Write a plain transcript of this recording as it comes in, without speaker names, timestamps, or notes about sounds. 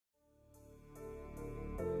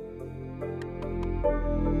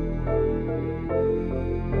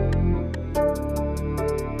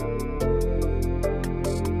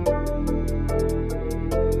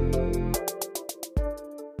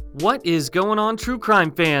What is going on, true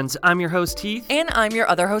crime fans? I'm your host, Heath. And I'm your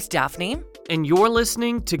other host, Daphne. And you're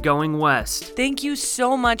listening to Going West. Thank you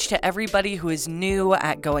so much to everybody who is new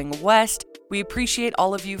at Going West. We appreciate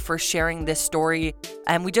all of you for sharing this story.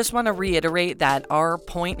 And we just want to reiterate that our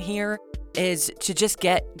point here is to just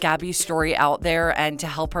get Gabby's story out there and to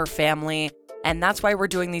help her family. And that's why we're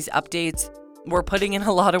doing these updates. We're putting in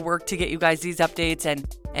a lot of work to get you guys these updates and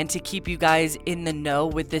to keep you guys in the know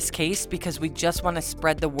with this case, because we just want to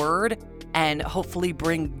spread the word and hopefully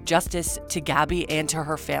bring justice to Gabby and to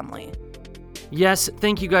her family. Yes,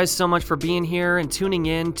 thank you guys so much for being here and tuning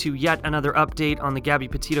in to yet another update on the Gabby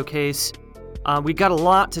Petito case. We got a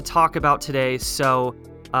lot to talk about today, so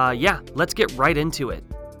let's get right into it.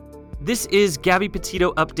 This is Gabby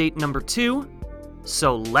Petito update number 2,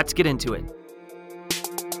 so let's get into it.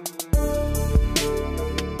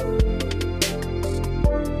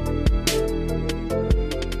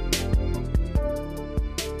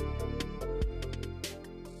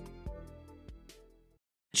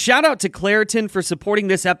 Shout out to Claritin for supporting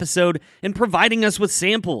this episode and providing us with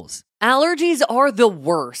samples. Allergies are the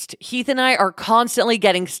worst. Heath and I are constantly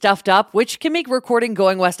getting stuffed up, which can make recording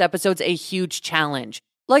Going West episodes a huge challenge.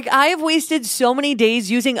 Like, I have wasted so many days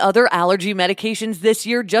using other allergy medications this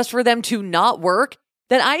year just for them to not work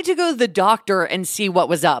that I had to go to the doctor and see what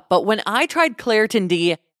was up. But when I tried Claritin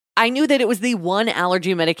D, I knew that it was the one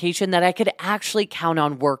allergy medication that I could actually count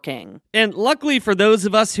on working. And luckily for those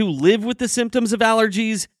of us who live with the symptoms of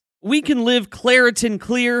allergies, we can live Claritin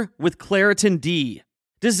Clear with Claritin D.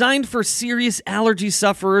 Designed for serious allergy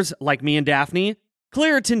sufferers like me and Daphne,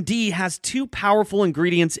 Claritin D has 2 powerful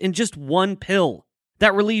ingredients in just one pill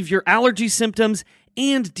that relieve your allergy symptoms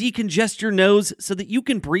and decongest your nose so that you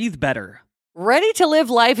can breathe better. Ready to live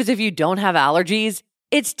life as if you don't have allergies?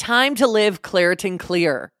 It's time to live Claritin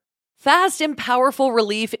Clear. Fast and powerful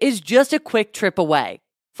relief is just a quick trip away.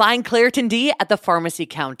 Find Claritin D at the pharmacy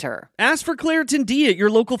counter. Ask for Claritin D at your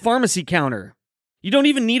local pharmacy counter. You don't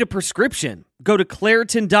even need a prescription. Go to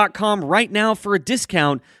Claritin.com right now for a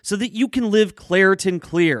discount so that you can live Claritin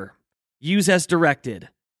Clear. Use as directed.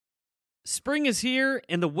 Spring is here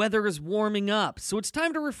and the weather is warming up, so it's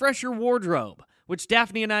time to refresh your wardrobe, which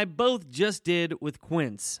Daphne and I both just did with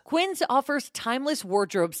Quince. Quince offers timeless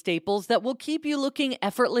wardrobe staples that will keep you looking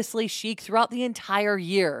effortlessly chic throughout the entire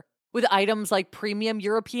year, with items like premium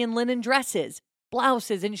European linen dresses,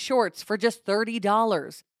 blouses, and shorts for just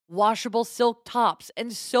 $30, washable silk tops,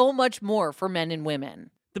 and so much more for men and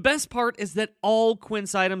women. The best part is that all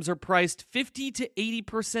Quince items are priced 50 to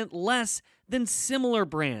 80% less than similar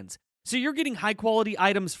brands, so you're getting high-quality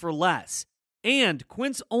items for less. And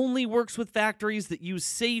Quince only works with factories that use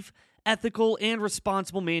safe, ethical, and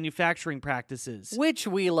responsible manufacturing practices. Which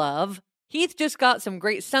we love. Heath just got some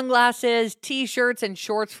great sunglasses, t-shirts, and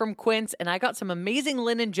shorts from Quince, and I got some amazing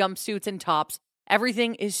linen jumpsuits and tops.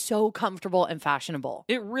 Everything is so comfortable and fashionable.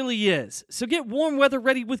 It really is. So get warm weather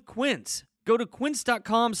ready with Quince. Go to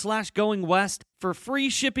quince.com/goingwest for free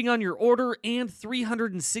shipping on your order and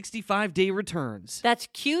 365-day returns. That's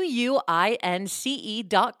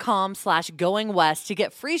QUINCE.com/goingwest to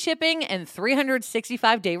get free shipping and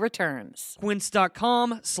 365-day returns.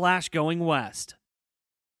 Quince.com/goingwest.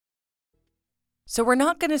 So we're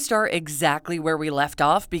not going to start exactly where we left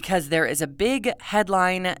off because there is a big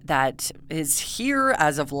headline that is here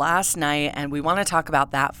as of last night, and we want to talk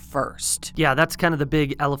about that first. Yeah, that's kind of the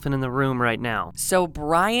big elephant in the room right now. So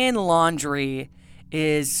Brian Laundrie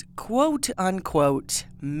is quote-unquote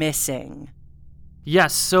missing.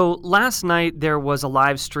 Yes, so last night there was a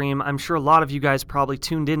live stream. I'm sure a lot of you guys probably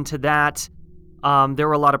tuned into that. There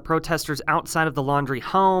were a lot of protesters outside of the Laundrie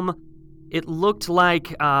home. It looked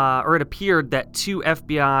like, or it appeared that 2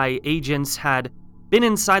 FBI agents had been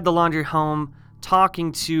inside the Laundrie home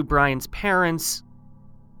talking to Brian's parents.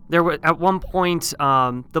 There were, at one point,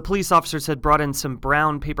 the police officers had brought in some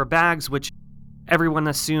brown paper bags, which everyone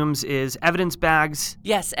assumes is evidence bags.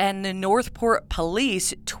 Yes, and the Northport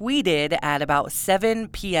police tweeted at about 7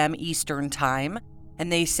 p.m. Eastern time,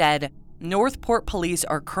 and they said, Northport police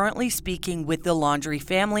are currently speaking with the Laundrie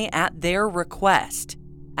family at their request.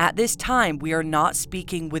 At this time, we are not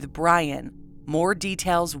speaking with Brian. More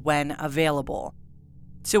details when available.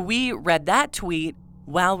 So we read that tweet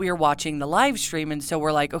while we were watching the live stream, and so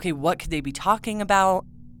we're like, okay, what could they be talking about?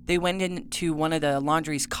 They went into one of the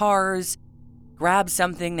Laundrie's cars, grabbed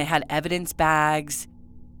something, they had evidence bags,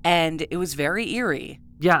 and it was very eerie.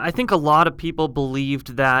 Yeah, I think a lot of people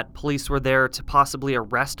believed that police were there to possibly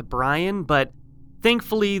arrest Brian, but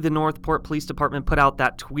thankfully the Northport Police Department put out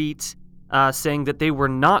that tweet saying that they were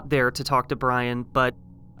not there to talk to Brian, but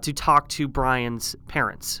to talk to Brian's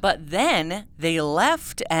parents. But then they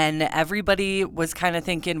left, and everybody was kind of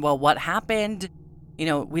thinking, well, what happened?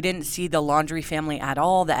 We didn't see the Laundrie family at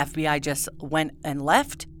all. The FBI just went and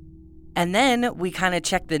left. And then we kind of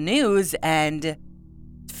checked the news and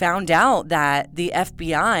found out that the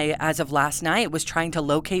FBI, as of last night, was trying to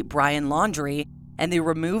locate Brian Laundrie, and they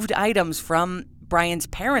removed items from Brian's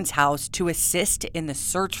parents' house to assist in the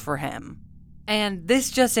search for him. And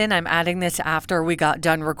this just in, I'm adding this after we got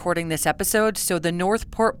done recording this episode. So the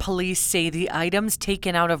Northport police say the items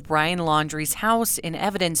taken out of Brian Laundrie's house in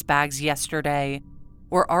evidence bags yesterday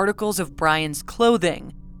were articles of Brian's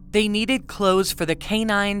clothing. They needed clothes for the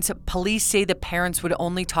canines. Police say the parents would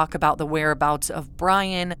only talk about the whereabouts of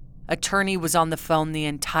Brian. Attorney was on the phone the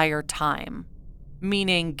entire time,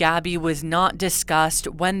 meaning Gabby was not discussed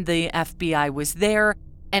when the FBI was there.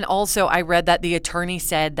 And also, I read that the attorney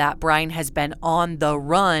said that Brian has been on the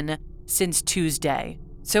run since Tuesday.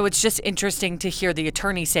 So it's just interesting to hear the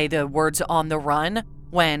attorney say the words "on the run"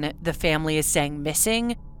 when the family is saying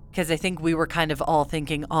missing, because I think we were kind of all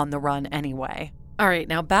thinking on the run anyway. All right,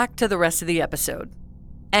 now back to the rest of the episode.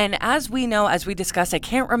 And as we know, as we discussed, I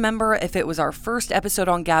can't remember if it was our first episode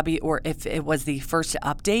on Gabby or if it was the first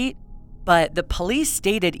update, but the police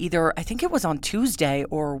stated either, I think it was on Tuesday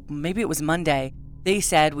or maybe it was Monday, they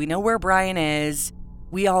said, we know where Brian is.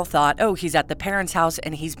 We all thought, oh, he's at the parents' house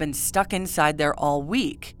and he's been stuck inside there all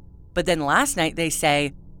week. But then last night they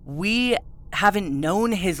say, we haven't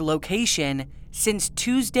known his location since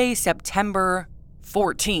Tuesday, September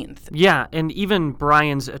 14th. Yeah, and even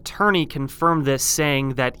Brian's attorney confirmed this, saying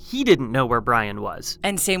that he didn't know where Brian was.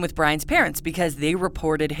 And same with Brian's parents, because they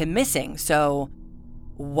reported him missing. So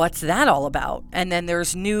what's that all about? And then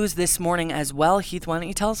there's news this morning as well. Heath, why don't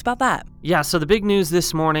you tell us about that? Yeah, so the big news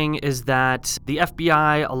this morning is that the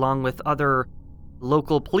FBI, along with other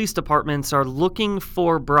local police departments, are looking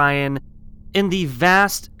for Brian in the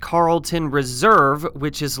vast Carlton Reserve,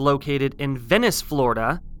 which is located in Venice,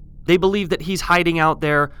 Florida. They believe that he's hiding out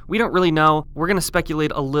there. We don't really know. We're going to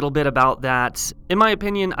speculate a little bit about that. In my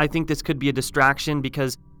opinion, I think this could be a distraction,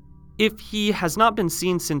 because if he has not been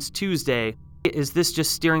seen since Tuesday, is this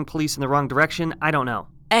just steering police in the wrong direction? I don't know.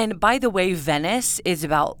 And by the way, Venice is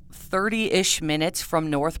about 30-ish minutes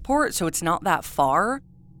from Northport, so it's not that far.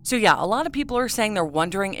 So yeah, a lot of people are saying they're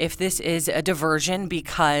wondering if this is a diversion,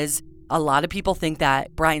 because a lot of people think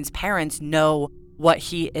that Brian's parents know what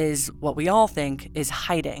we all think is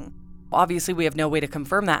hiding. Obviously, we have no way to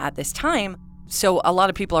confirm that at this time. So a lot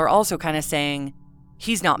of people are also kind of saying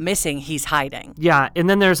he's not missing, he's hiding. Yeah, and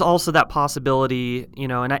then there's also that possibility,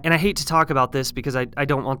 and I hate to talk about this because I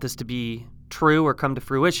don't want this to be true or come to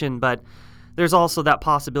fruition, but there's also that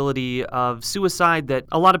possibility of suicide, that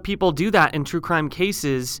a lot of people do that in true crime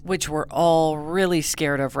cases. Which we're all really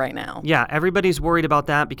scared of right now. Yeah, everybody's worried about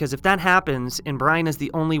that, because if that happens and Brian is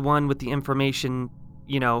the only one with the information,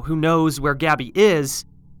 who knows where Gabby is,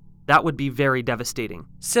 that would be very devastating.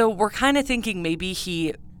 So we're kind of thinking maybe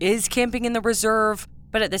he is camping in the reserve,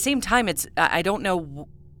 but at the same time, I don't know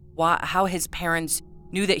how his parents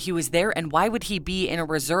knew that he was there, and why would he be in a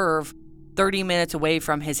reserve 30 minutes away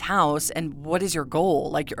from his house, and what is your goal?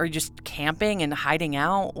 Like, are you just camping and hiding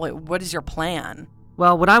out? What is your plan?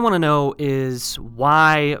 Well, what I want to know is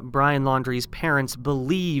why Brian Laundrie's parents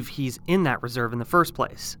believe he's in that reserve in the first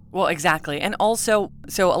place. Well, exactly. And also,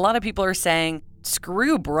 so a lot of people are saying,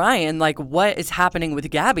 screw Brian, like, what is happening with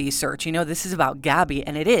Gabby's search? This is about Gabby,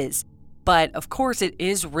 and it is. But of course, it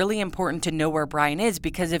is really important to know where Brian is,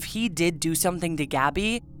 because if he did do something to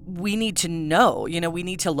Gabby, we need to know, we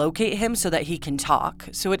need to locate him so that he can talk.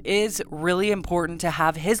 So it is really important to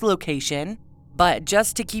have his location. But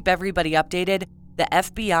just to keep everybody updated, the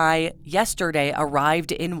FBI yesterday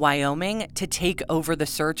arrived in Wyoming to take over the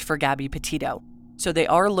search for Gabby Petito. So they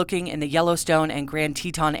are looking in the Yellowstone and Grand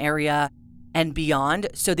Teton area and beyond.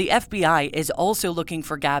 So the FBI is also looking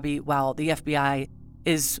for Gabby, while the FBI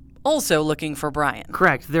is also looking for Brian.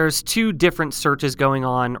 Correct. There's two different searches going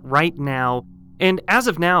on right now. And as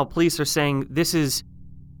of now, police are saying this is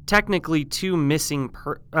technically two missing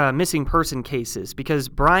person cases, because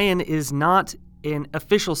Brian is not an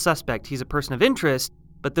official suspect. He's a person of interest,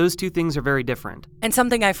 but those two things are very different. And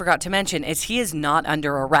something I forgot to mention is he is not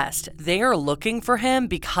under arrest. They are looking for him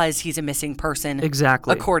because he's a missing person.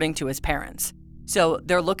 Exactly. According to his parents. So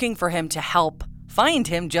they're looking for him to help find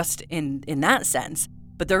him, just in that sense.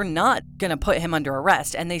 But they're not going to put him under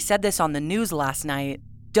arrest. And they said this on the news last night.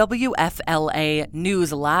 WFLA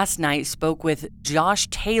News last night spoke with Josh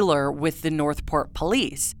Taylor with the Northport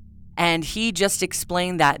Police. And he just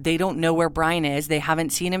explained that they don't know where Brian is. They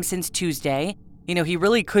haven't seen him since Tuesday. He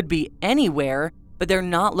really could be anywhere, but they're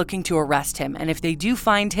not looking to arrest him. And if they do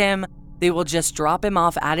find him, they will just drop him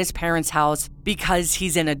off at his parents' house because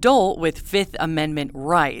he's an adult with Fifth Amendment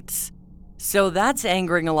rights. So that's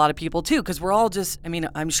angering a lot of people too, because we're all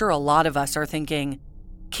I'm sure a lot of us are thinking,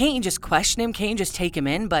 can't you just question him? Can't you just take him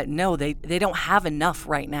in? But no, they don't have enough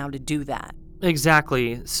right now to do that.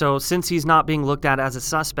 Exactly. So since he's not being looked at as a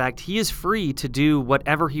suspect, he is free to do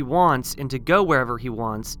whatever he wants and to go wherever he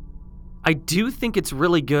wants. I do think it's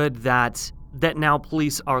really good that now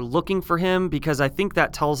police are looking for him, because I think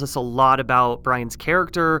that tells us a lot about Brian's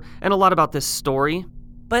character and a lot about this story.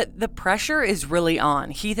 But the pressure is really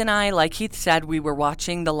on. Heath and I, like Heath said, we were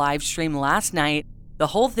watching the live stream last night. The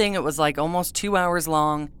whole thing, it was like almost 2 hours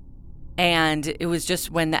long. And it was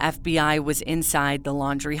just when the FBI was inside the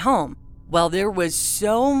Laundrie home. Well, there was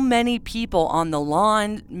so many people on the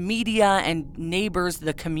lawn, media and neighbors,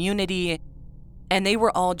 the community, and they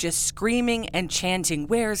were all just screaming and chanting,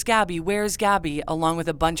 "Where's Gabby? Where's Gabby?" along with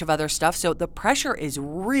a bunch of other stuff. So the pressure is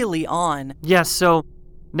really on. Yes, so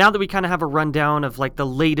now that we kind of have a rundown of like the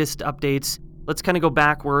latest updates, let's kind of go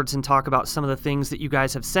backwards and talk about some of the things that you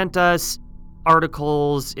guys have sent us,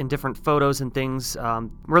 articles and different photos and things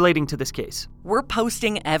relating to this case. We're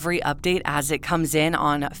posting every update as it comes in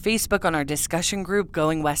on Facebook, on our discussion group,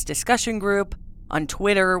 Going West Discussion Group, on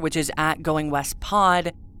Twitter, which is at Going West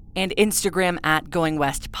Pod, and Instagram at Going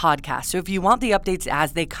West Podcast. So if you want the updates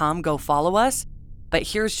as they come, go follow us. But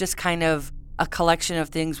here's just kind of a collection of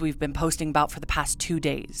things we've been posting about for the past 2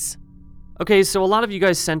 days. Okay, so a lot of you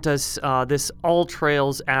guys sent us this All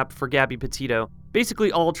Trails app for Gabby Petito.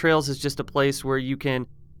 Basically, All Trails is just a place where you can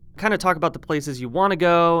kind of talk about the places you want to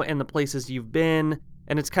go and the places you've been,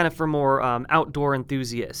 and it's kind of for more outdoor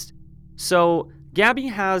enthusiasts. So Gabby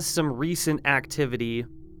has some recent activity,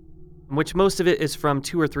 which most of it is from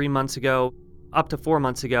 2 or 3 months ago, up to 4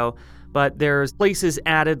 months ago. But there's places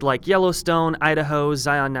added like Yellowstone, Idaho,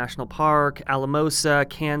 Zion National Park, Alamosa,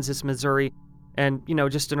 Kansas, Missouri, and,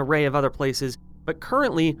 just an array of other places. But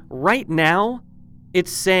currently, right now,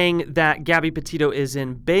 it's saying that Gabby Petito is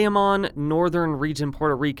in Bayamon, Northern Region,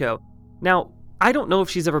 Puerto Rico. Now, I don't know if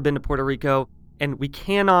she's ever been to Puerto Rico, and we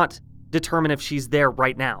cannot determine if she's there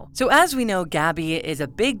right now. So as we know, Gabby is a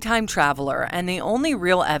big-time traveler, and the only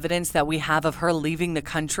real evidence that we have of her leaving the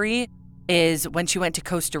country is when she went to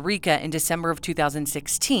Costa Rica in December of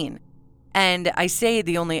 2016. And I say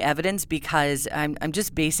the only evidence because I'm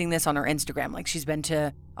just basing this on her Instagram. Like, she's been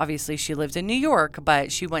to, obviously she lives in New York,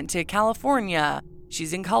 but she went to California.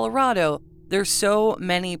 She's in Colorado. There's so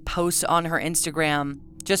many posts on her Instagram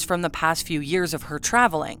just from the past few years of her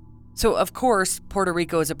traveling. So, of course, Puerto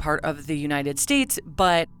Rico is a part of the United States,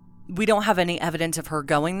 but we don't have any evidence of her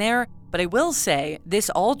going there. But I will say this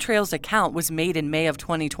All Trails account was made in May of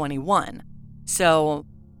 2021. So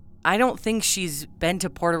I don't think she's been to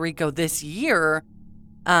Puerto Rico this year.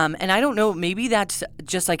 And I don't know, maybe that's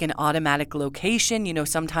just like an automatic location.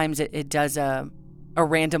 Sometimes it does a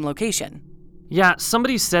random location. Yeah,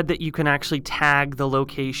 somebody said that you can actually tag the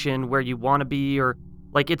location where you want to be, or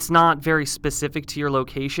like it's not very specific to your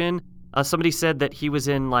location. Somebody said that he was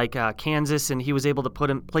in Kansas and he was able to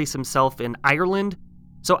place himself in Ireland.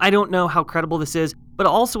 So I don't know how credible this is, but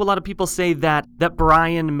also a lot of people say that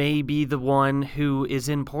Brian may be the one who is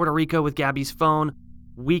in Puerto Rico with Gabby's phone.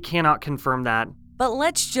 We cannot confirm that. But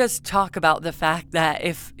let's just talk about the fact that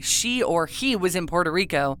if she or he was in Puerto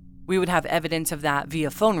Rico, we would have evidence of that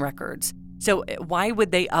via phone records. So why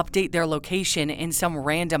would they update their location in some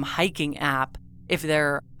random hiking app if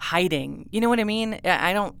they're hiding? You know what I mean?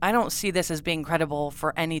 I don't see this as being credible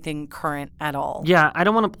for anything current at all. Yeah, I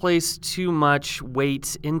don't want to place too much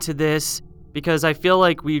weight into this because I feel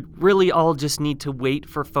like we really all just need to wait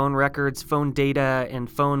for phone records, phone data, and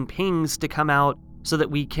phone pings to come out so that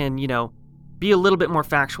we can, be a little bit more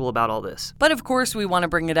factual about all this. But of course, we want to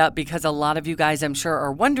bring it up because a lot of you guys, I'm sure,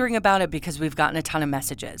 are wondering about it because we've gotten a ton of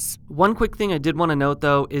messages. One quick thing I did want to note,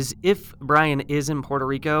 though, is if Brian is in Puerto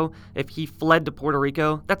Rico, if he fled to Puerto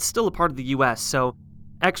Rico, that's still a part of the U.S., so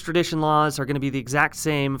extradition laws are going to be the exact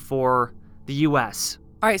same for the U.S.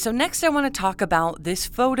 All right, so next I want to talk about this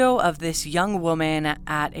photo of this young woman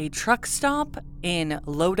at a truck stop in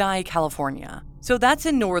Lodi, California. So that's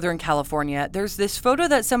in Northern California. There's this photo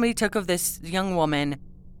that somebody took of this young woman,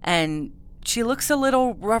 and she looks a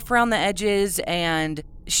little rough around the edges, and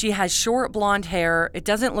she has short blonde hair. It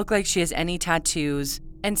doesn't look like she has any tattoos.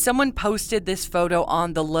 And someone posted this photo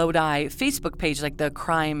on the Lodi Facebook page, like the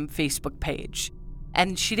crime Facebook page.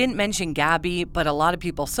 And she didn't mention Gabby, but a lot of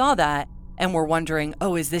people saw that and were wondering,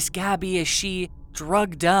 oh, is this Gabby? Is she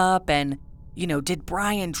drugged up? And did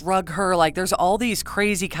Brian drug her? Like, there's all these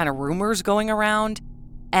crazy kind of rumors going around.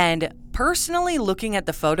 And Personally, looking at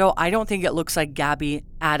the photo, I don't think it looks like Gabby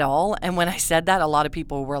at all. And when I said that, a lot of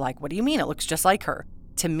people were like, what do you mean? It looks just like her.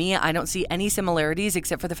 To me, I don't see any similarities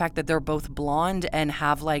except for the fact that they're both blonde and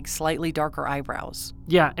have like slightly darker eyebrows.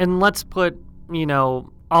 Yeah, and let's put,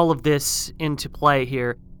 all of this into play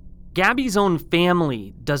here. Gabby's own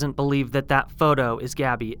family doesn't believe that that photo is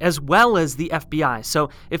Gabby, as well as the FBI.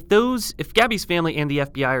 So if Gabby's family and the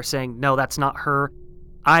FBI are saying, no, that's not her,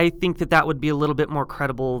 I think that would be a little bit more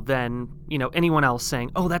credible than, anyone else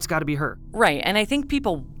saying, oh, that's got to be her. Right. And I think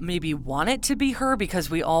people maybe want it to be her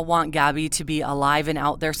because we all want Gabby to be alive and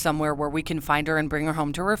out there somewhere where we can find her and bring her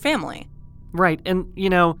home to her family. Right. And,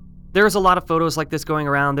 there's a lot of photos like this going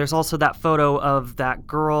around. There's also that photo of that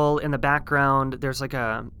girl in the background. There's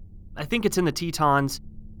I think it's in the Tetons,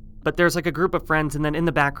 but there's a group of friends. And then in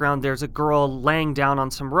the background, there's a girl laying down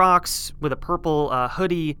on some rocks with a purple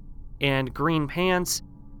hoodie and green pants.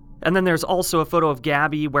 And then there's also a photo of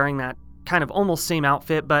Gabby wearing that kind of almost same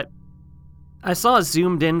outfit, but I saw a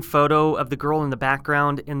zoomed in photo of the girl in the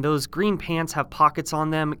background, and those green pants have pockets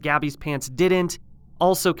on them. Gabby's pants didn't.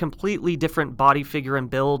 Also completely different body figure and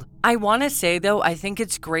build. I want to say, though, I think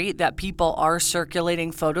it's great that people are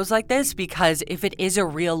circulating photos like this because if it is a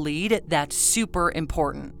real lead, that's super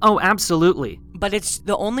important. Oh, absolutely. But it's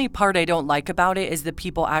the only part I don't like about it is the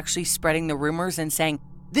people actually spreading the rumors and saying,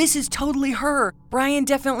 this is totally her. Brian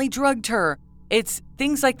definitely drugged her. It's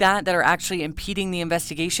things like that are actually impeding the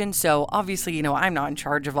investigation. So obviously, I'm not in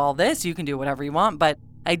charge of all this. You can do whatever you want. But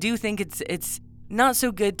I do think it's not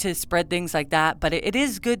so good to spread things like that. But it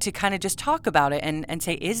is good to kind of just talk about it and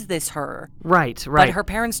say, is this her? Right. But her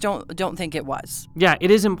parents don't think it was. Yeah,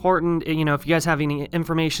 it is important, if you guys have any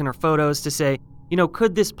information or photos to say,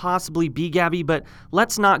 could this possibly be Gabby? But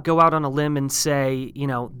let's not go out on a limb and say,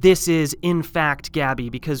 this is in fact Gabby,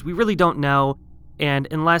 because we really don't know. And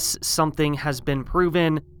unless something has been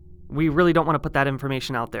proven, we really don't want to put that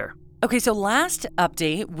information out there. Okay, so last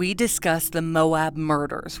update, we discussed the Moab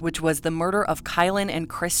murders, which was the murder of Kylan and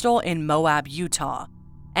Crystal in Moab, Utah.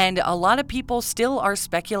 And a lot of people still are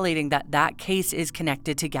speculating that case is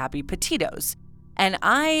connected to Gabby Petito's. And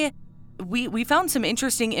we found some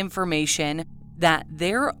interesting information that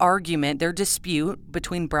their dispute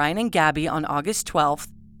between Brian and Gabby on August 12th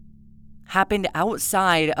happened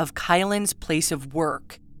outside of Kylan's place of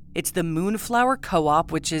work. It's the Moonflower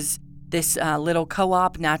Co-op, which is this little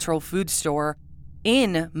co-op natural food store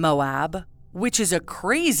in Moab, which is a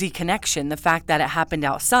crazy connection, the fact that it happened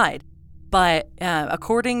outside. But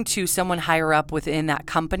according to someone higher up within that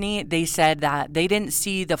company, they said that they didn't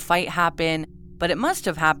see the fight happen, but it must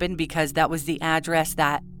have happened because that was the address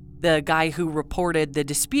that the guy who reported the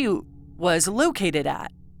dispute was located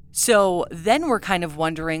at. So then we're kind of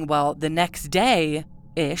wondering, well, the next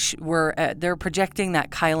day-ish, they're projecting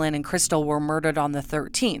that Kylan and Crystal were murdered on the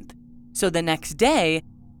 13th. So the next day,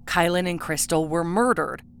 Kylan and Crystal were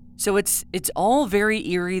murdered. So it's all very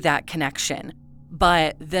eerie, that connection.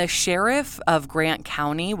 But the sheriff of Grant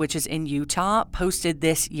County, which is in Utah, posted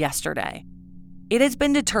this yesterday. It has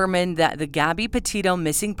been determined that the Gabby Petito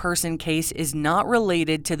missing person case is not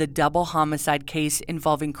related to the double homicide case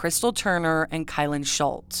involving Crystal Turner and Kylan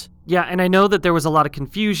Schultz. Yeah, and I know that there was a lot of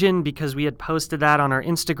confusion because we had posted that on our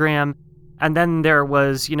Instagram. And then there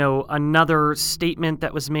was, another statement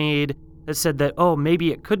that was made that said that, oh,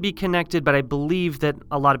 maybe it could be connected. But I believe that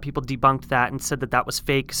a lot of people debunked that and said that was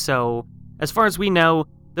fake. So as far as we know,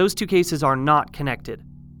 those two cases are not connected.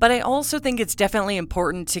 But I also think it's definitely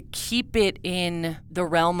important to keep it in the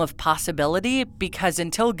realm of possibility because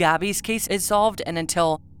until Gabby's case is solved and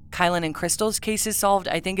until Kylan and Crystal's case is solved,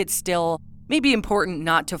 I think it's still maybe important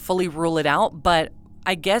not to fully rule it out. But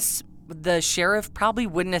I guess the sheriff probably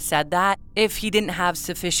wouldn't have said that if he didn't have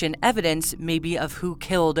sufficient evidence maybe of who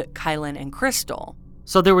killed Kylan and Crystal.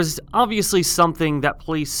 So there was obviously something that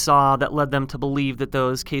police saw that led them to believe that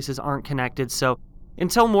those cases aren't connected. So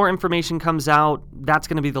until more information comes out, that's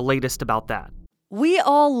going to be the latest about that. We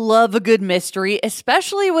all love a good mystery,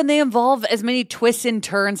 especially when they involve as many twists and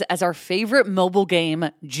turns as our favorite mobile game,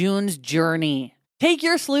 June's Journey. Take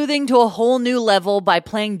your sleuthing to a whole new level by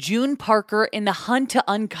playing June Parker in the hunt to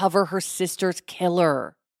uncover her sister's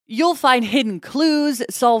killer. You'll find hidden clues,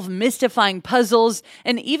 solve mystifying puzzles,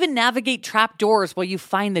 and even navigate trapdoors while you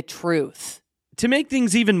find the truth. To make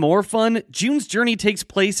things even more fun, June's Journey takes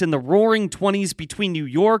place in the roaring 20s between New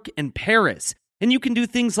York and Paris, and you can do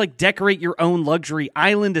things like decorate your own luxury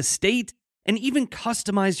island estate and even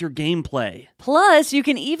customize your gameplay. Plus, you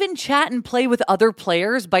can even chat and play with other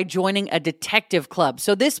players by joining a detective club,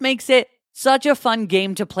 so this makes it such a fun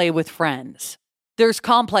game to play with friends. There's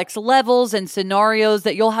complex levels and scenarios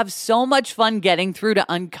that you'll have so much fun getting through to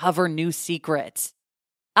uncover new secrets.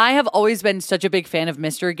 I have always been such a big fan of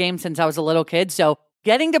mystery games since I was a little kid, so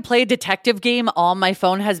getting to play a detective game on my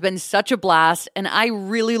phone has been such a blast, and I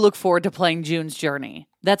really look forward to playing June's Journey.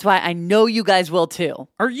 That's why I know you guys will too.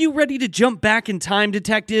 Are you ready to jump back in time,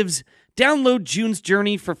 detectives? Download June's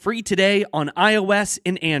Journey for free today on iOS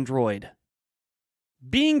and Android.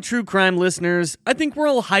 Being true crime listeners, I think we're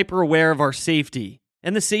all hyper aware of our safety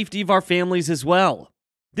and the safety of our families as well.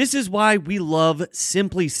 This is why we love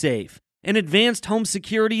Simply Safe, an advanced home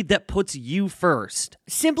security that puts you first.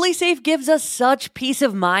 Simply Safe gives us such peace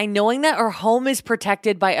of mind knowing that our home is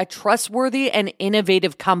protected by a trustworthy and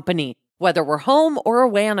innovative company, whether we're home or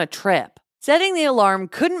away on a trip. Setting the alarm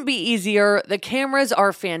couldn't be easier. The cameras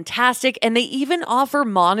are fantastic, and they even offer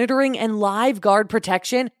monitoring and live guard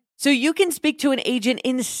protection, so you can speak to an agent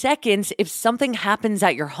in seconds if something happens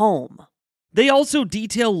at your home. They also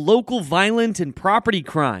detail local violent and property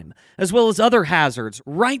crime, as well as other hazards,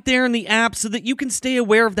 right there in the app so that you can stay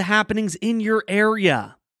aware of the happenings in your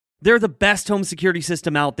area. They're the best home security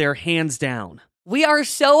system out there, hands down. We are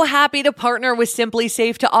so happy to partner with Simply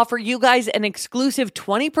Safe to offer you guys an exclusive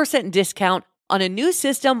 20% discount on a new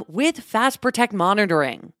system with Fast Protect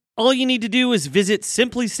monitoring. All you need to do is visit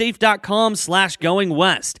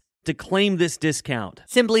simplysafe.com/goingwest to claim this discount.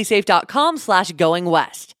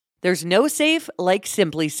 Simplysafe.com/goingwest. There's no safe like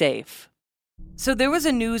Simply Safe. So there was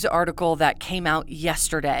a news article that came out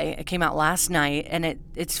yesterday. It came out last night, and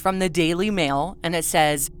it's from the Daily Mail, and it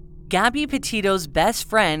says, Gabby Petito's best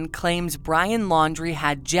friend claims Brian Laundrie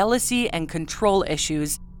had jealousy and control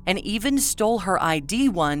issues and even stole her ID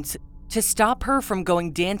once to stop her from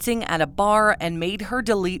going dancing at a bar and made her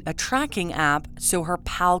delete a tracking app so her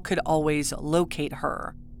pal could always locate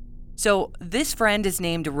her. So this friend is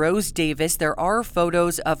named Rose Davis. There are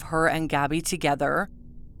photos of her and Gabby together,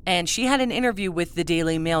 and she had an interview with the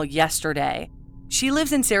Daily Mail yesterday. She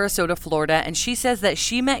lives in Sarasota, Florida, and she says that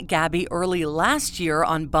she met Gabby early last year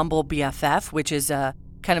on Bumble BFF, which is a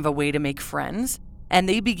kind of a way to make friends, and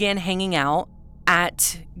they began hanging out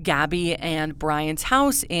at Gabby and Brian's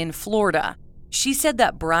house in Florida. She said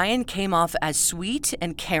that Brian came off as sweet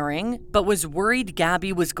and caring, but was worried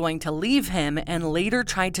Gabby was going to leave him and later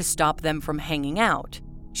tried to stop them from hanging out.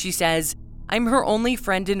 She says, I'm her only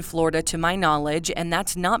friend in Florida to my knowledge, and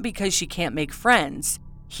that's not because she can't make friends.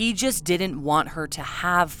 He just didn't want her to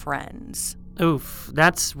have friends. Oof,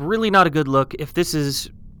 that's really not a good look. If this is,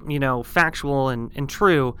 factual and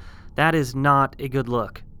true, that is not a good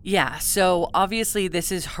look. Yeah, so obviously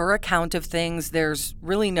this is her account of things. There's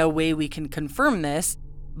really no way we can confirm this,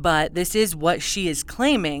 but this is what she is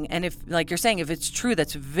claiming. And if, like you're saying, if it's true,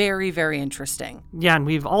 that's very, very interesting. Yeah, and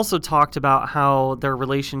we've also talked about how their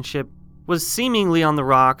relationship was seemingly on the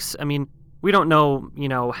rocks. I mean, we don't know,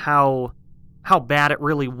 how bad it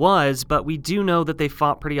really was, but we do know that they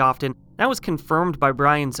fought pretty often. That was confirmed by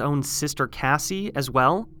Brian's own sister, Cassie, as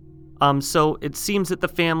well. So it seems that the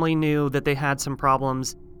family knew that they had some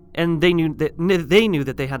problems, and they knew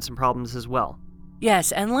that they had some problems as well.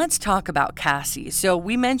 Yes, and let's talk about Cassie. So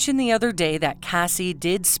we mentioned the other day that Cassie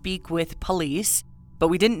did speak with police, but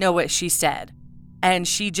we didn't know what she said. And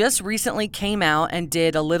she just recently came out and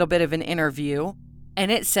did a little bit of an interview,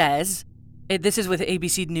 and it says, this is with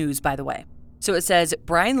ABC News, by the way. So it says,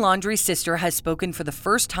 Brian Laundrie's sister has spoken for the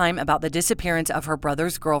first time about the disappearance of her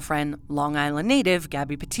brother's girlfriend, Long Island native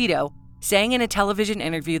Gabby Petito, saying in a television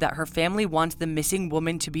interview that her family wants the missing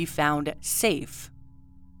woman to be found safe.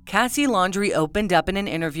 Cassie Laundrie opened up in an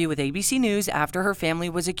interview with ABC News after her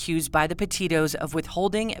family was accused by the Petitos of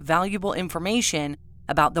withholding valuable information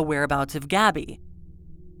about the whereabouts of Gabby.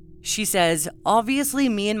 She says, obviously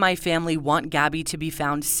me and my family want Gabby to be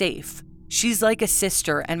found safe. She's like a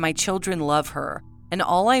sister and my children love her, and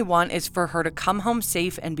all I want is for her to come home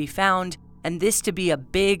safe and be found, and this to be a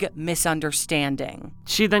big misunderstanding.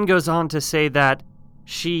 She then goes on to say that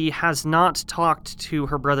she has not talked to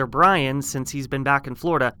her brother Brian since he's been back in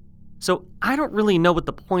Florida. So I don't really know what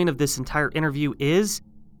the point of this entire interview is,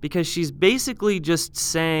 because she's basically just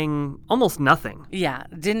saying almost nothing. Yeah,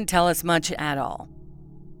 didn't tell us much at all.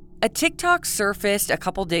 A TikTok surfaced a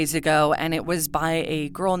couple days ago, and it was by a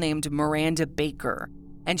girl named Miranda Baker.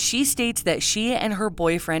 And she states that she and her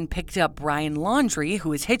boyfriend picked up Brian Laundrie,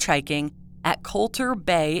 who is hitchhiking, at Coulter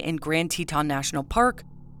Bay in Grand Teton National Park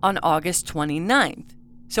on August 29th.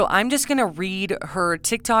 So I'm just going to read her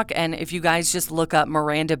TikTok, and if you guys just look up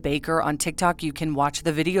Miranda Baker on TikTok, you can watch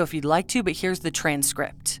the video if you'd like to, but here's the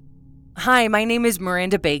transcript. Hi, my name is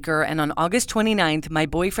Miranda Baker, and on August 29th, my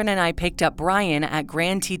boyfriend and I picked up Brian at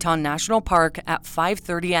Grand Teton National Park at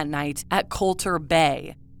 5:30 at night at Coulter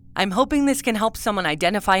Bay. I'm hoping this can help someone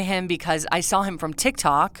identify him because I saw him from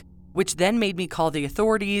TikTok. which then made me call the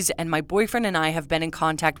authorities, and my boyfriend and I have been in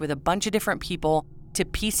contact with a bunch of different people to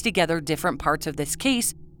piece together different parts of this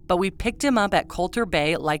case, but we picked him up at Colter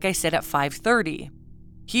Bay, like I said, at 5:30.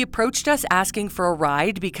 He approached us asking for a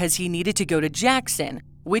ride because he needed to go to Jackson,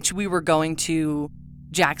 which we were going to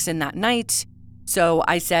Jackson that night. So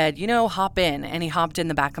I said, hop in, and he hopped in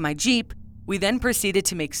the back of my Jeep. We then proceeded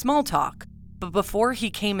to make small talk. But before he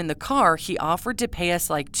came in the car, he offered to pay us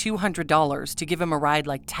like $200 to give him a ride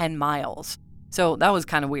like 10 miles. So that was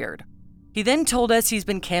kind of weird. He then told us he's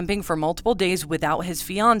been camping for multiple days without his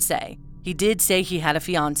fiancée. He did say he had a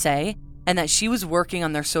fiancée and that she was working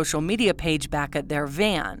on their social media page back at their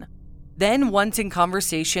van. Then once in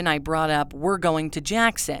conversation, I brought up, we're going to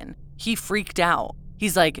Jackson. He freaked out.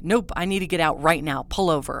 He's like, nope, I need to get out right now,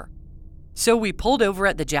 pull over. So we pulled over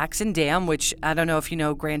at the Jackson Dam, which I don't know if you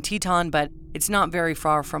know Grand Teton, but it's not very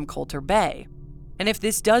far from Colter Bay. And if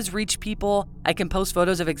this does reach people, I can post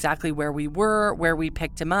photos of exactly where we were, where we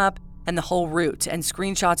picked him up, and the whole route, and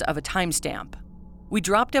screenshots of a timestamp. We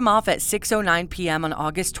dropped him off at 6:09 p.m. on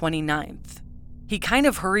August 29th. He kind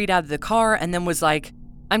of hurried out of the car and then was like,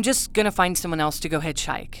 I'm just gonna find someone else to go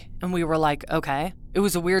hitchhike. And we were like, okay. It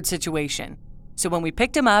was a weird situation. So when we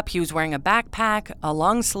picked him up, he was wearing a backpack, a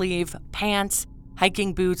long sleeve, pants,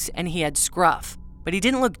 hiking boots, and he had scruff. But he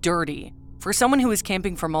didn't look dirty. For someone who was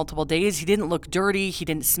camping for multiple days, he didn't look dirty, he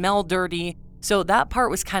didn't smell dirty. So that part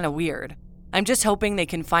was kind of weird. I'm just hoping they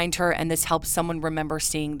can find her and this helps someone remember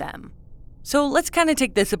seeing them. So let's kind of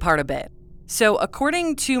take this apart a bit. So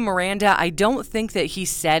according to Miranda, I don't think that he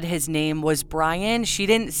said his name was Brian. She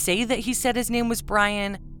didn't say that he said his name was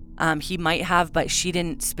Brian. He might have, but she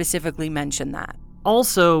didn't specifically mention that.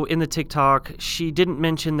 Also, in the TikTok, she didn't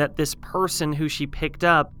mention that this person who she picked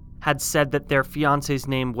up had said that their fiance's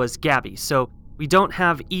name was Gabby. So we don't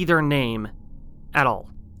have either name at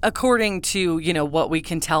all. According to, what we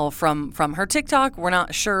can tell from her TikTok, we're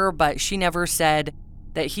not sure, but she never said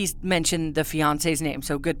that he mentioned the fiance's name.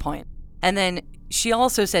 So good point. And then she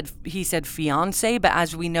also said he said fiance, but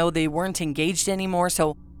as we know, they weren't engaged anymore.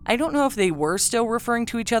 So I don't know if they were still referring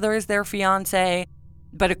to each other as their fiance.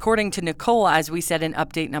 But according to Nicole, as we said in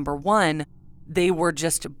update number 1, they were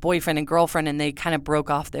just boyfriend and girlfriend and they kind of broke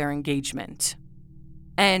off their engagement.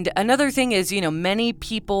 And another thing is, many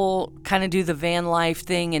people kind of do the van life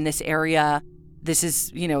thing in this area. This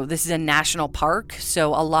is a national park. So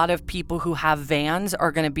a lot of people who have vans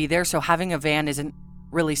are going to be there. So having a van isn't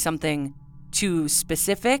really something too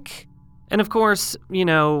specific. And of course,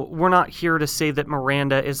 we're not here to say that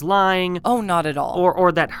Miranda is lying. Oh, not at all.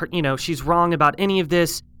 Or that her, she's wrong about any of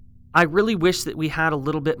this. I really wish that we had a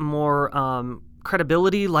little bit more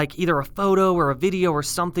credibility, like either a photo or a video or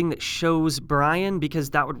something that shows Brian, because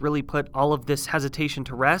that would really put all of this hesitation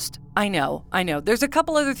to rest. I know. There's a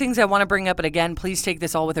couple other things I want to bring up, but again, please take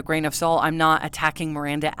this all with a grain of salt. I'm not attacking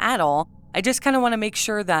Miranda at all. I just kind of want to make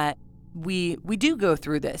sure that we do go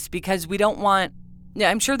through this because we don't want... Yeah,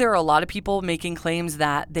 I'm sure there are a lot of people making claims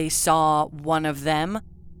that they saw one of them,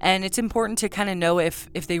 and it's important to kind of know if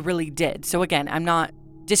they really did. So again, I'm not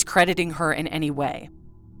discrediting her in any way.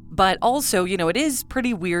 But also, it is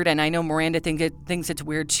pretty weird, and I know Miranda thinks it's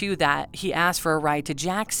weird too, that he asked for a ride to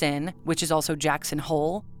Jackson, which is also Jackson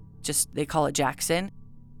Hole, just they call it Jackson,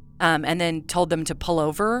 and then told them to pull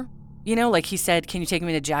over. Like he said, can you take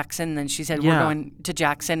me to Jackson? And then she said, we're going to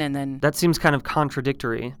Jackson, and then... That seems kind of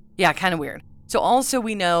contradictory. Yeah, kind of weird. So also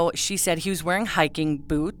we know she said he was wearing hiking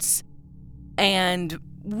boots, and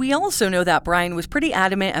we also know that Brian was pretty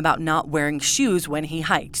adamant about not wearing shoes when he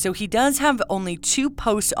hiked. So he does have only 2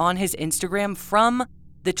 posts on his Instagram from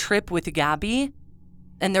the trip with Gabby,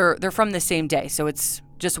 and they're from the same day. So it's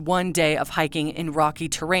just one day of hiking in rocky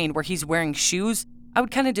terrain where he's wearing shoes. I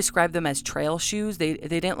would kind of describe them as trail shoes. They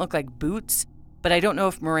didn't look like boots, but I don't know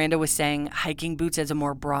if Miranda was saying hiking boots as a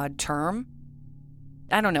more broad term.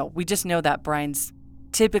 I don't know. We just know that Brian's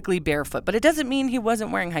typically barefoot, but it doesn't mean he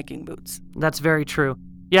wasn't wearing hiking boots. That's very true.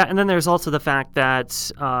 Yeah, and then there's also the fact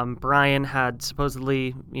that Brian had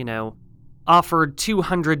supposedly, offered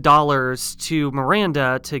 $200 to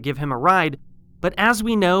Miranda to give him a ride. But as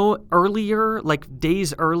we know earlier, like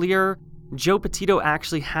days earlier, Joe Petito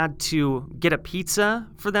actually had to get a pizza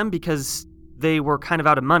for them because they were kind of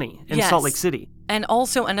out of money in Salt Lake City. And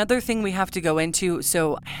also another thing we have to go into,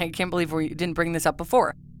 so I can't believe we didn't bring this up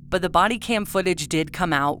before, but the body cam footage did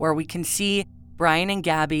come out where we can see Brian and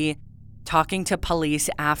Gabby talking to police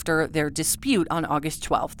after their dispute on August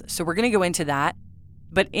 12th. So we're going to go into that.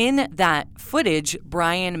 But in that footage,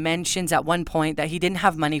 Brian mentions at one point that he didn't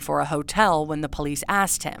have money for a hotel when the police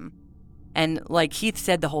asked him. And like Heath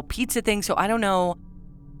said, the whole pizza thing, so I don't know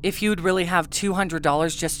if you'd really have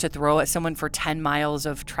 $200 just to throw at someone for 10 miles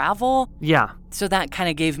of travel. Yeah. So that kind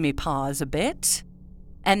of gave me pause a bit.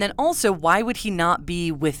 And then also, why would he not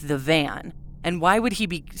be with the van? And why would he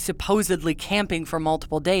be supposedly camping for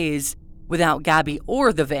multiple days without Gabby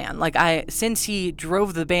or the van? Since he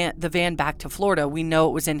drove the van back to Florida, we know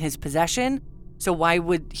it was in his possession. So why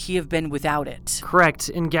would he have been without it? Correct.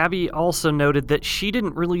 And Gabby also noted that she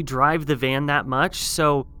didn't really drive the van that much.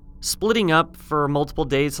 So splitting up for multiple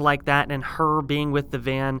days like that and her being with the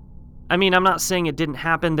van, I mean, I'm not saying it didn't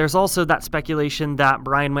happen. There's also that speculation that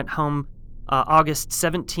Brian went home August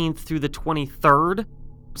 17th through the 23rd.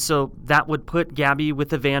 So that would put Gabby with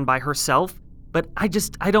the van by herself. But I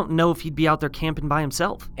don't know if he'd be out there camping by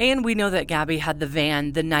himself. And we know that Gabby had the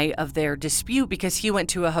van the night of their dispute because he went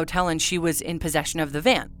to a hotel and she was in possession of the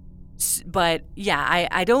van. But yeah,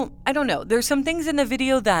 I don't know. There's some things in the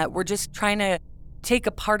video that we're just trying to take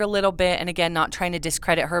apart a little bit. And again, not trying to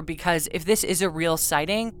discredit her, because if this is a real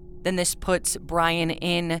sighting, then this puts Brian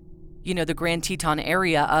in, the Grand Teton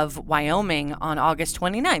area of Wyoming on August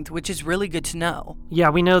 29th, which is really good to know. Yeah,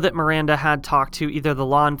 we know that Miranda had talked to either the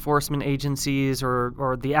law enforcement agencies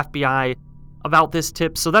or the FBI about this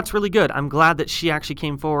tip, so that's really good. I'm glad that she actually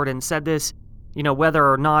came forward and said this.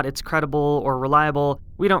 Whether or not it's credible or reliable,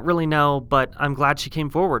 we don't really know, but I'm glad she came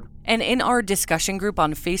forward. And in our discussion group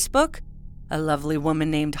on Facebook, a lovely woman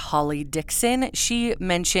named Holly Dixon, she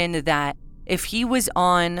mentioned that if he was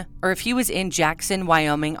in Jackson,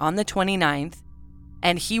 Wyoming on the 29th,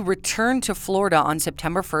 and he returned to Florida on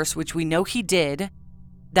September 1st, which we know he did,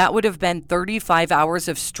 that would have been 35 hours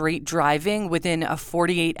of straight driving within a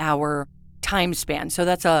 48-hour time span. So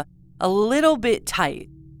that's a little bit tight.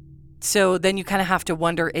 So then you kind of have to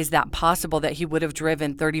wonder, is that possible that he would have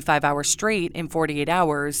driven 35 hours straight in 48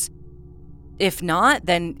 hours? If not,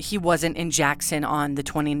 then he wasn't in Jackson on the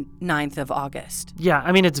 29th of August. Yeah,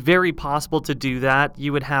 I mean, it's very possible to do that.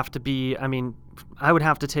 You would have to be, I would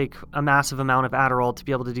have to take a massive amount of Adderall to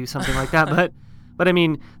be able to do something like that. But I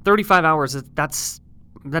mean, 35 hours, that's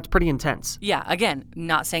pretty intense. Yeah, again,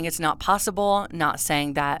 not saying it's not possible, not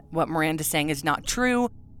saying that what Miranda's saying is not true,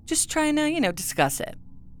 just trying to, discuss it.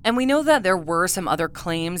 And we know that there were some other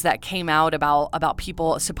claims that came out about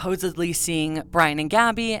people supposedly seeing Brian and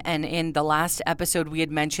Gabby. And in the last episode, we had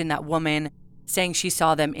mentioned that woman saying she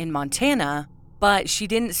saw them in Montana, but she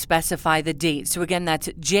didn't specify the date. So again, that's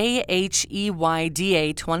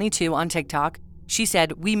JHEYDA22 on TikTok. She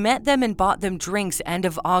said, "We met them and bought them drinks end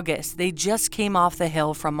of August. They just came off the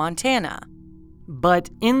hill from Montana." But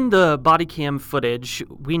in the body cam footage,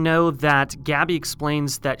 we know that Gabby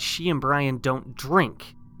explains that she and Brian don't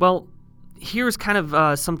drink. Well, here's kind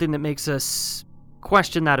of something that makes us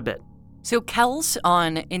question that a bit. So Kels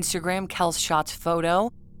on Instagram, Kels Shots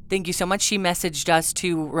Photo, thank you so much. She messaged us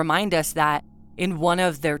to remind us that in one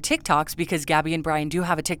of their TikToks, because Gabby and Brian do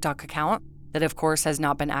have a TikTok account that, of course, has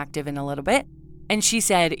not been active in a little bit. And she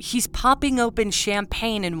said, he's popping open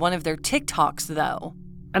champagne in one of their TikToks, though.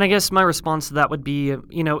 And I guess my response to that would be,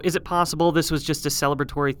 is it possible this was just a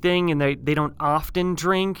celebratory thing and they don't often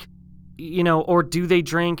drink? Or do they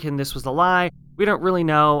drink and this was a lie? We don't really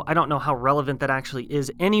know. I don't know how relevant that actually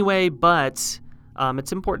is anyway, but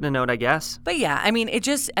it's important to note, I guess. But yeah, I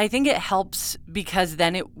think it helps because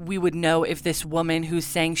then we would know if this woman who's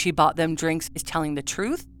saying she bought them drinks is telling the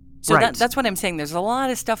truth. So right. That's what I'm saying. There's a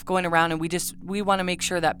lot of stuff going around and we want to make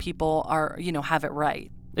sure that people are, have it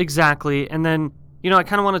right. Exactly. And then, I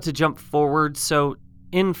kind of wanted to jump forward. So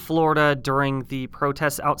in Florida during the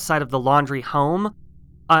protests outside of the Laundrie home,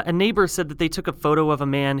 a neighbor said that they took a photo of a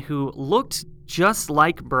man who looked just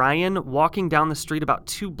like Brian walking down the street about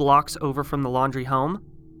 2 blocks over from the Laundrie home.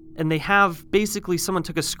 And they have basically someone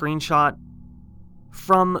took a screenshot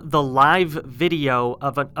from the live video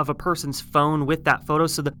of a person's phone with that photo.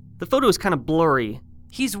 So the photo is kind of blurry.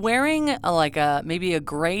 He's wearing maybe a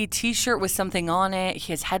gray t-shirt with something on it.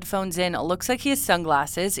 He has headphones in. It looks like he has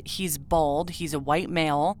sunglasses. He's bald. He's a white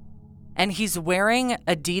male. And he's wearing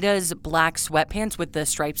Adidas black sweatpants with the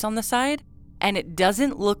stripes on the side. And it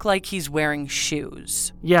doesn't look like he's wearing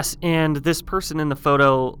shoes. Yes, and this person in the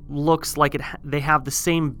photo looks like they have the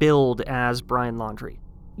same build as Brian Laundrie.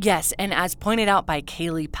 Yes, and as pointed out by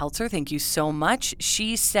Kaylee Peltzer, thank you so much.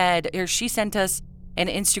 She sent us an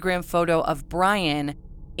Instagram photo of Brian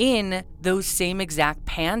in those same exact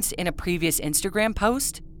pants in a previous Instagram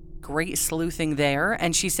post. Great sleuthing there.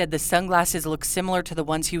 And she said the sunglasses look similar to the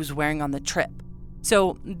ones he was wearing on the trip.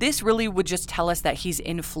 So this really would just tell us that he's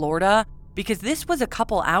in Florida because this was a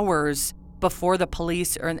couple hours before the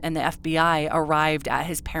police and the FBI arrived at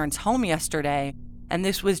his parents' home yesterday. and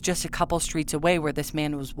this was just a couple streets away where this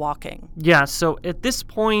man was walking. Yeah, so at this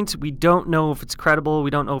point, we don't know if it's credible, we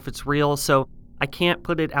don't know if it's real, so I can't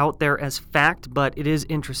put it out there as fact, but it is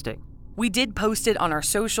interesting. We did post it on our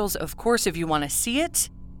socials, of course, if you want to see it.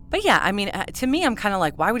 But yeah, I mean, to me, I'm kind of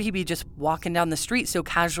like, why would he be just walking down the street so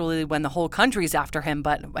casually when the whole country's after him?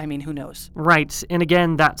 But I mean, who knows? Right. And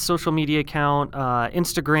again, that social media account,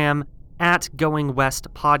 Instagram at Going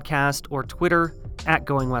West Podcast, or Twitter at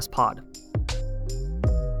Going West Pod.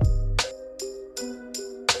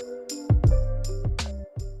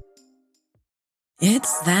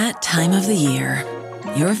 It's that time of the year.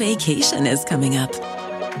 Your vacation is coming up.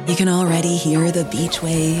 You can already hear the beach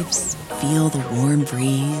waves, feel the warm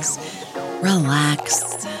breeze,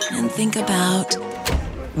 relax, and think about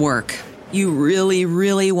work. You really,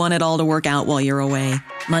 really want it all to work out while you're away.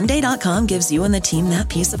 Monday.com gives you and the team that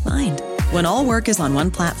peace of mind. When all work is on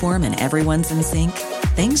one platform and everyone's in sync,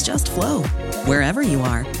 things just flow. Wherever you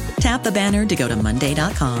are, tap the banner to go to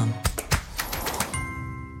Monday.com.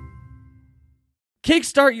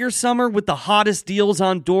 Kickstart your summer with the hottest deals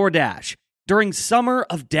on DoorDash during Summer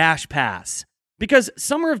of Dash Pass. Because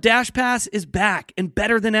Summer of Dash Pass is back and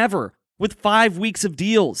better than ever with 5 weeks of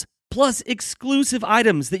deals, plus exclusive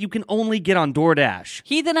items that you can only get on DoorDash.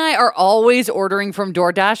 Heath and I are always ordering from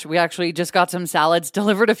DoorDash. We actually just got some salads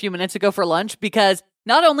delivered a few minutes ago for lunch because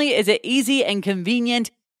not only is it easy and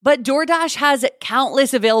convenient, but DoorDash has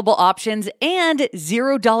countless available options and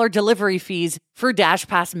 $0 delivery fees for Dash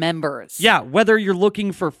Pass members. Yeah, whether you're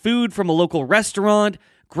looking for food from a local restaurant,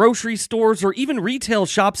 grocery stores, or even retail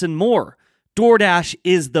shops and more, DoorDash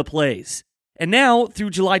is the place. And now, through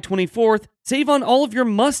July 24th, save on all of your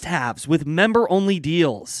must-haves with member-only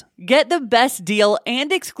deals. Get the best deal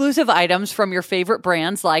and exclusive items from your favorite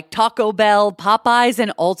brands like Taco Bell, Popeyes,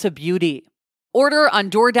 and Ulta Beauty. Order on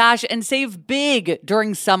DoorDash and save big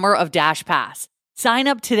during Summer of Dash Pass. Sign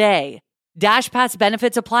up today. Dash Pass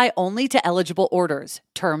benefits apply only to eligible orders.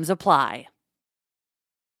 Terms apply.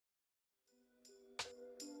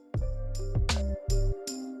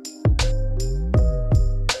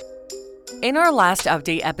 In our last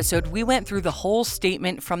update episode, we went through the whole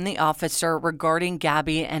statement from the officer regarding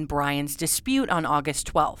Gabby and Brian's dispute on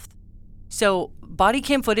August 12th. So body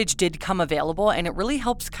cam footage did come available, and it really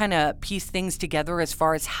helps kind of piece things together as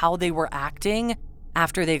far as how they were acting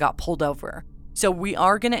after they got pulled over. So we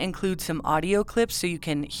are going to include some audio clips so you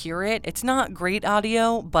can hear it. It's not great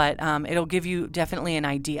audio, but it'll give you definitely an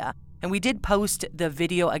idea. And we did post the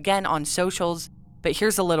video again on socials, but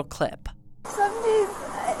here's a little clip. Some days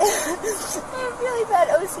I have really bad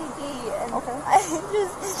OCD, and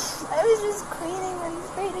I was just cleaning and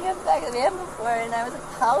straightening up the back of the van before, and I was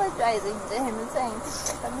apologizing to him and saying,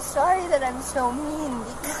 I'm sorry that I'm so mean,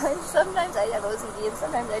 because sometimes I have OCD and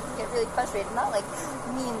sometimes I just get really frustrated. Not like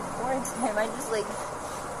mean towards him, I just like,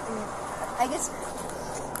 I guess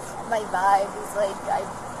my vibe is like, I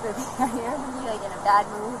am like in a bad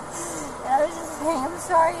mood, and I was just saying, I'm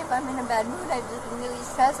sorry if I'm in a bad mood, I've just been really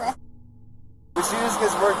stressed. She just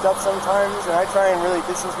gets worked up sometimes, and I try and really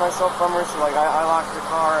distance myself from her, so like I locked the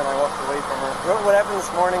car and I walked away from her. What happened this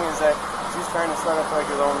morning is that she's trying to start up like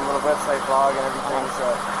her own little website blog and everything, so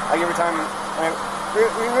I give her time. And we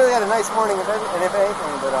really had a nice morning, if anything,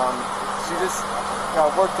 but she just got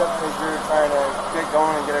worked up because we were trying to get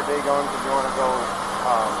going and get our day going because we want to go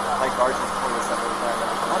like Arches before the stuff like that.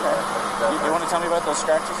 Okay. You want to tell me about those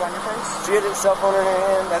scratches on your face? She had a cell phone in her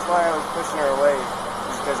hand, that's why I was pushing her away,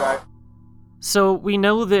 just because So we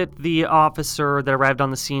know that the officer that arrived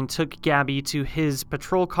on the scene took Gabby to his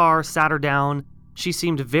patrol car, sat her down. She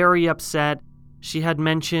seemed very upset. She had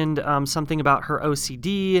mentioned something about her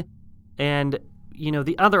OCD. And, you know,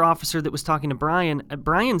 the other officer that was talking to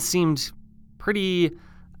Brian seemed pretty,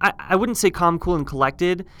 I wouldn't say calm, cool, and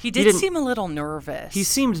collected. He did seem a little nervous. He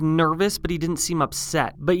seemed nervous, but he didn't seem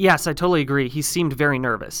upset. But yes, I totally agree. He seemed very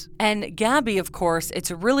nervous. And Gabby, of course,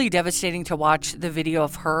 it's really devastating to watch the video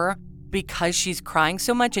of her because she's crying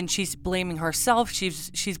so much and she's blaming herself.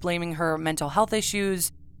 She's blaming her mental health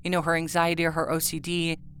issues, you know, her anxiety or her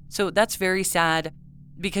OCD. So that's very sad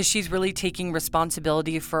because she's really taking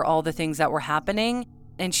responsibility for all the things that were happening.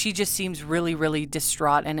 And she just seems really, really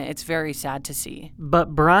distraught, and it's very sad to see.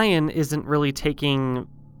 But Brian isn't really taking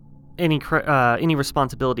any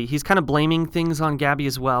responsibility. He's kind of blaming things on Gabby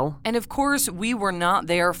as well. And of course, we were not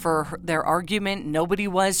there for their argument. Nobody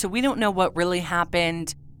was, so we don't know what really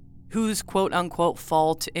happened, whose quote-unquote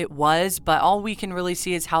fault it was, but all we can really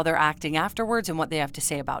see is how they're acting afterwards and what they have to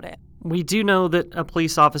say about it. We do know that a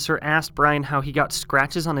police officer asked Brian how he got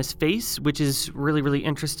scratches on his face, which is really, really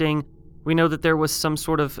interesting. We know that there was some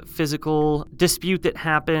sort of physical dispute that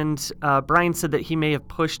happened. Brian said that he may have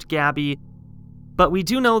pushed Gabby, But we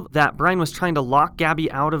do know that Brian was trying to lock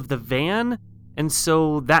Gabby out of the van, and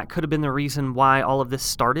so that could have been the reason why all of this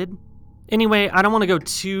started. Anyway, I don't want to go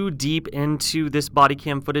too deep into this body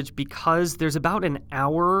cam footage because there's about an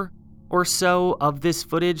hour or so of this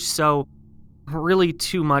footage, so really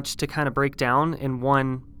too much to kind of break down in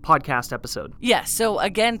one podcast episode. Yeah, so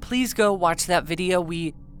again, please go watch that video.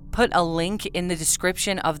 We put a link in the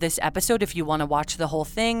description of this episode if you want to watch the whole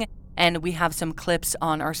thing, and we have some clips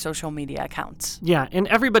on our social media accounts. Yeah, and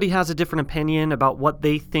everybody has a different opinion about what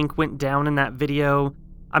they think went down in that video.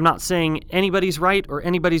 I'm not saying anybody's right or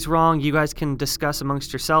anybody's wrong. You guys can discuss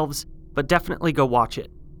amongst yourselves, but definitely go watch it.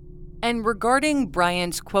 And regarding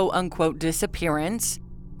Brian's quote-unquote disappearance,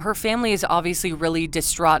 her family is obviously really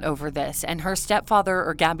distraught over this, and her stepfather,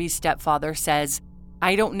 or Gabby's stepfather, says,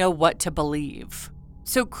 "I don't know what to believe."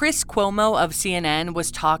 So Chris Cuomo of CNN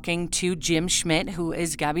was talking to Jim Schmidt, who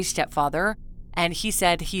is Gabby's stepfather, and he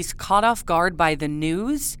said he's caught off guard by the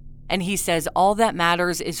news, and he says all that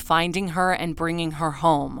matters is finding her and bringing her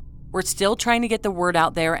home. We're still trying to get the word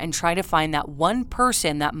out there and try to find that one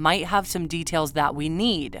person that might have some details that we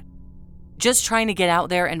need. Just trying to get out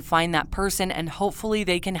there and find that person, and hopefully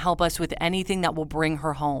they can help us with anything that will bring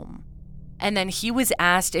her home. And then he was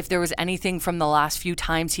asked if there was anything from the last few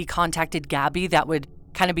times he contacted Gabby that would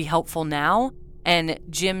kind of be helpful now. And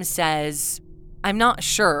Jim says, "I'm not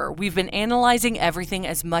sure. We've been analyzing everything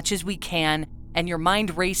as much as we can, and your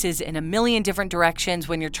mind races in a million different directions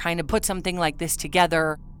when you're trying to put something like this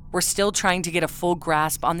together. We're still trying to get a full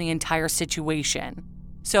grasp on the entire situation."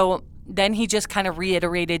 So then he just kind of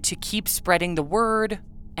reiterated to keep spreading the word,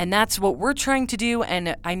 and that's what we're trying to do,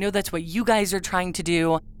 and I know that's what you guys are trying to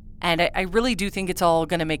do, and I really do think it's all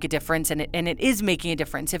going to make a difference, and it is making a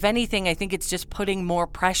difference. If anything, I think it's just putting more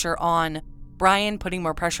pressure on Brian, putting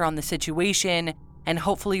more pressure on the situation, and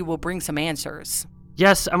hopefully we'll bring some answers.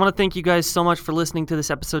 Yes, I want to thank you guys so much for listening to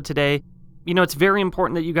this episode today. You know, it's very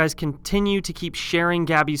important that you guys continue to keep sharing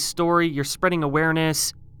Gabby's story. You're spreading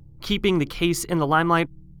awareness, keeping the case in the limelight.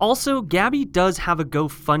 Also, Gabby does have a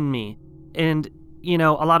GoFundMe. And, you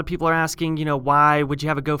know, a lot of people are asking, you know, why would you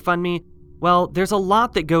have a GoFundMe? Well, there's a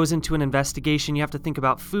lot that goes into an investigation. You have to think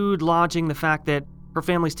about food, lodging, the fact that her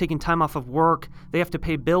family's taking time off of work. They have to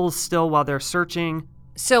pay bills still while they're searching.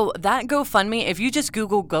 So that GoFundMe, if you just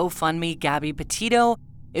Google GoFundMe Gabby Petito,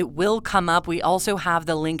 it will come up. We also have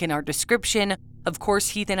the link in our description. Of course,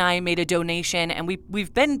 Heath and I made a donation, and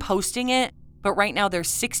we've been posting it, but right now there's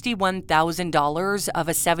 $61,000 of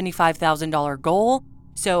a $75,000 goal.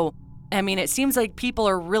 So, I mean, it seems like people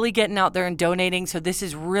are really getting out there and donating, so this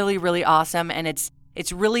is really, really awesome, and it's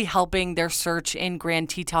really helping their search in Grand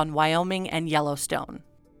Teton, Wyoming, and Yellowstone.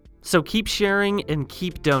 So keep sharing and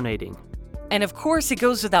keep donating. And of course, it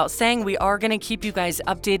goes without saying, we are going to keep you guys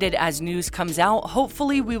updated as news comes out.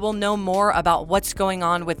 Hopefully, we will know more about what's going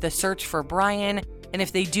on with the search for Brian, and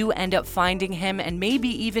if they do end up finding him, and maybe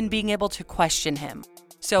even being able to question him.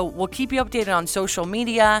 So we'll keep you updated on social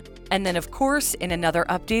media. And then, of course, in another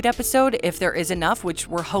update episode, if there is enough, which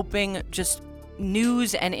we're hoping just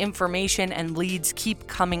news and information and leads keep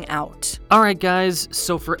coming out. All right, guys.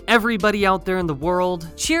 So for everybody out there in the world,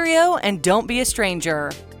 cheerio and don't be a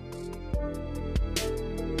stranger.